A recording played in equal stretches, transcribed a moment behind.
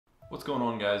What's going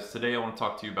on, guys? Today I want to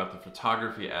talk to you about the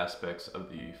photography aspects of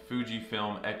the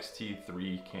Fujifilm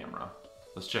X-T3 camera.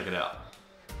 Let's check it out.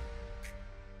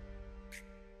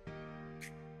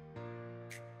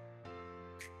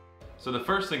 So the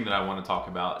first thing that I want to talk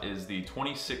about is the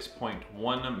 26.1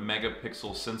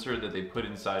 megapixel sensor that they put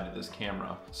inside of this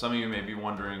camera. Some of you may be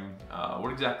wondering,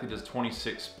 what exactly does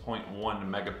 26.1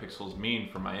 megapixels mean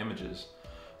for my images?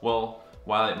 Well,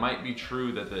 while it might be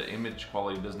true that the image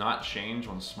quality does not change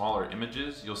on smaller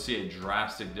images, you'll see a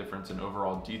drastic difference in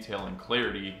overall detail and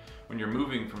clarity when you're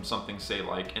moving from something, say,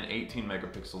 like an 18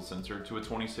 megapixel sensor to a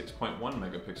 26.1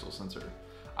 megapixel sensor.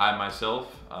 I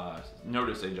myself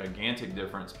noticed a gigantic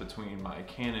difference between my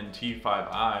Canon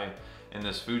T5i and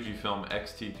this Fujifilm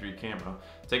X-T3 camera.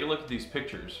 Take a look at these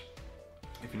pictures.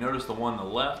 If you notice, the one on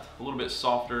the left, a little bit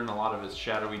softer in a lot of its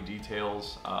shadowy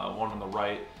details. One on the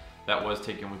right, that was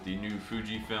taken with the new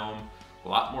Fujifilm. A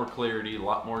lot more clarity, a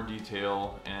lot more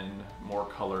detail, and more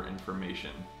color information.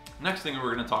 Next thing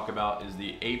we're going to talk about is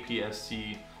the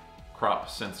APS-C crop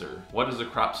sensor. What does a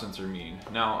crop sensor mean?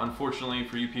 Now, unfortunately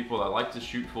for you people that like to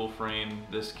shoot full frame,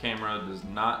 this camera does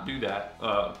not do that.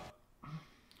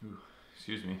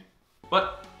 Excuse me.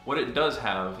 But what it does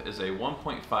have is a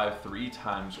 1.53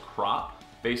 times crop.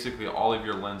 Basically all of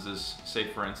your lenses, say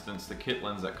for instance the kit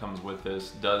lens that comes with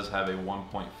this, does have a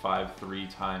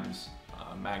 1.53 times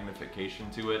magnification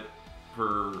to it.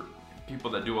 For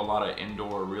people that do a lot of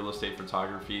indoor real estate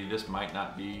photography, this might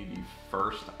not be the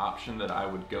first option that I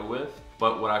would go with.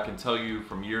 But what I can tell you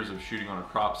from years of shooting on a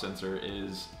crop sensor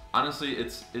is, honestly,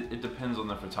 it depends on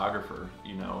the photographer.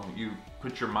 You know, you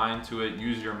put your mind to it,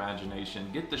 use your imagination,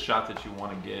 get the shot that you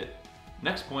want to get.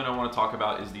 Next point I want to talk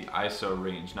about is the ISO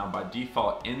range. Now, by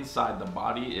default, inside the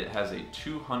body, it has a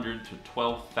 200 to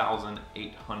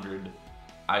 12,800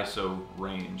 ISO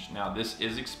range. Now, this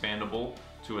is expandable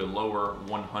to a lower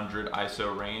 100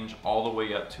 ISO range, all the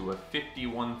way up to a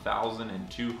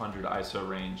 51,200 ISO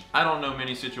range. I don't know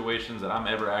many situations that I'm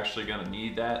ever actually gonna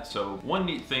need that. So one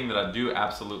neat thing that I do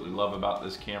absolutely love about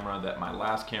this camera that my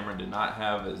last camera did not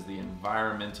have is the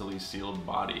environmentally sealed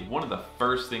body. One of the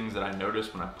first things that I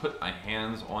noticed when I put my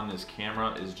hands on this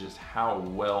camera is just how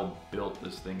well built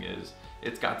this thing is.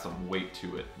 It's got some weight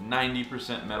to it.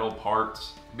 90% metal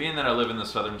parts. Being that I live in the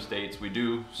southern states, we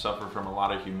do suffer from a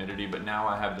lot of humidity, but now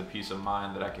I have the peace of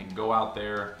mind that I can go out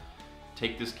there,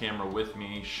 take this camera with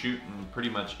me, shoot in pretty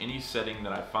much any setting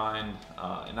that I find,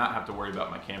 and not have to worry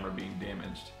about my camera being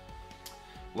damaged.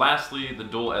 Lastly, the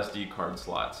dual SD card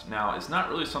slots. Now, it's not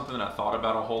really something that I thought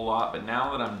about a whole lot, but now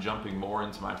that I'm jumping more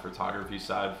into my photography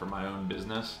side for my own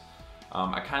business,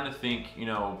 I kind of think, you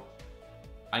know,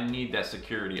 I need that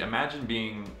security. Imagine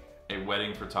being a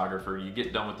wedding photographer, you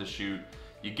get done with the shoot,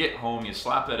 you get home, you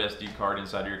slap that SD card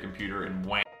inside of your computer and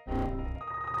wham!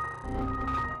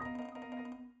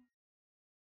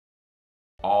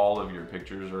 All of your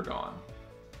pictures are gone.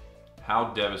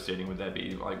 How devastating would that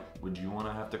be? Like, would you want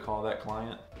to have to call that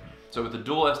client? So with the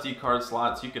dual SD card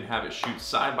slots, you can have it shoot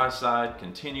side by side,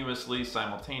 continuously,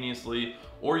 simultaneously,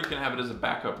 or you can have it as a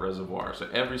backup reservoir. So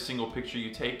every single picture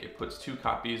you take, it puts 2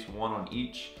 copies, one on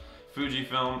each.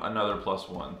 Fujifilm, another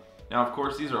 +1. Now, of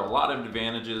course, these are a lot of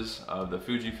advantages of the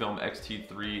Fujifilm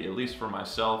X-T3, at least for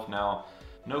myself. Now,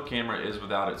 no camera is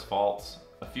without its faults.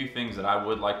 A few things that I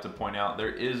would like to point out: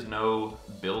 there is no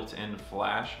built-in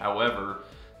flash. However,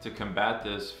 to combat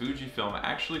this, Fujifilm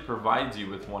actually provides you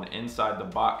with one inside the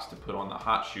box to put on the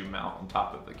hot shoe mount on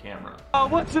top of the camera. Oh,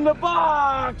 what's in the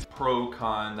box? Pro,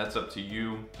 con, that's up to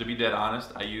you. To be dead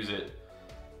honest, I've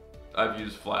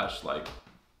used flash like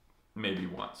maybe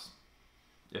once,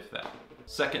 if that.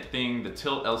 Second thing, the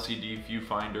tilt LCD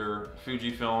viewfinder.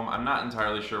 Fujifilm, I'm not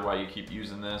entirely sure why you keep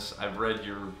using this. I've read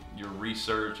your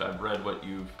research, I've read what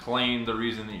you've claimed the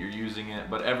reason that you're using it,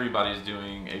 but everybody's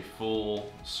doing a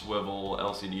full swivel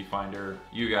LCD finder.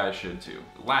 You guys should too.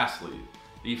 Lastly,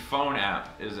 the phone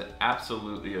app is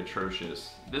absolutely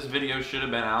atrocious. This video should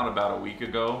have been out about a week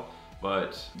ago,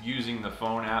 but using the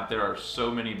phone app, there are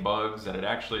so many bugs that it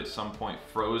actually at some point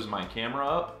froze my camera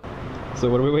up. So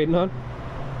what are we waiting on?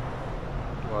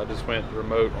 Well, I just went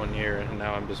remote on here, and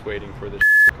now I'm just waiting for this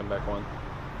to come back on.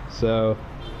 So,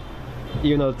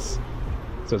 even though it's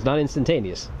not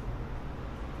instantaneous.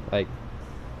 Like,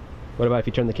 what about if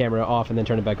you turn the camera off and then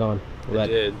turn it back on? It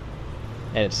did.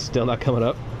 And it's still not coming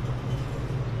up?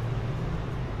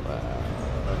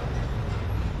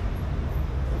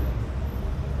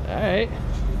 All right.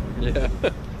 Yeah.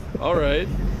 All right.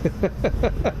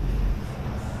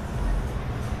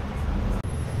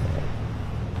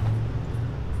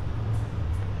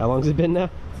 How long has it been now?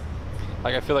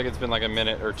 Like, I feel like it's been like a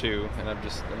minute or two, and I'm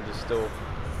just still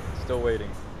waiting.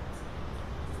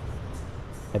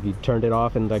 Have you turned it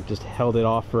off and like just held it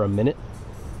off for a minute?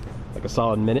 Like a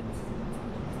solid minute?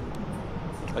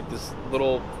 Like this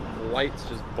little light's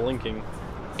just blinking.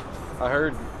 I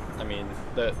heard, I mean,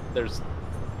 that there's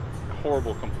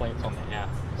horrible complaints on the app,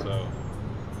 so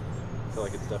I feel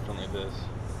like it's definitely this.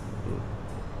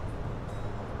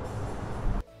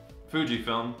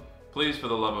 Fujifilm, please, for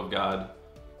the love of God,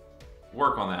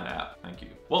 work on that app. Thank you.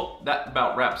 Well, that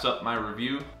about wraps up my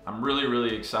review. I'm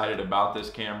really excited about this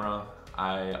camera.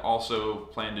 I also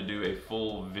plan to do a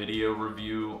full video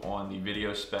review on the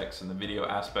video specs and the video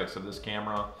aspects of this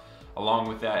camera. Along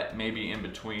with that, maybe in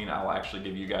between, I'll actually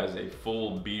give you guys a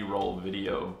full B-roll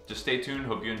video. Just stay tuned,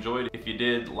 hope you enjoyed. If you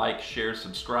did, like, share,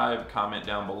 subscribe, comment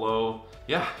down below.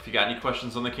 Yeah, if you got any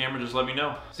questions on the camera, just let me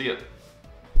know. See ya.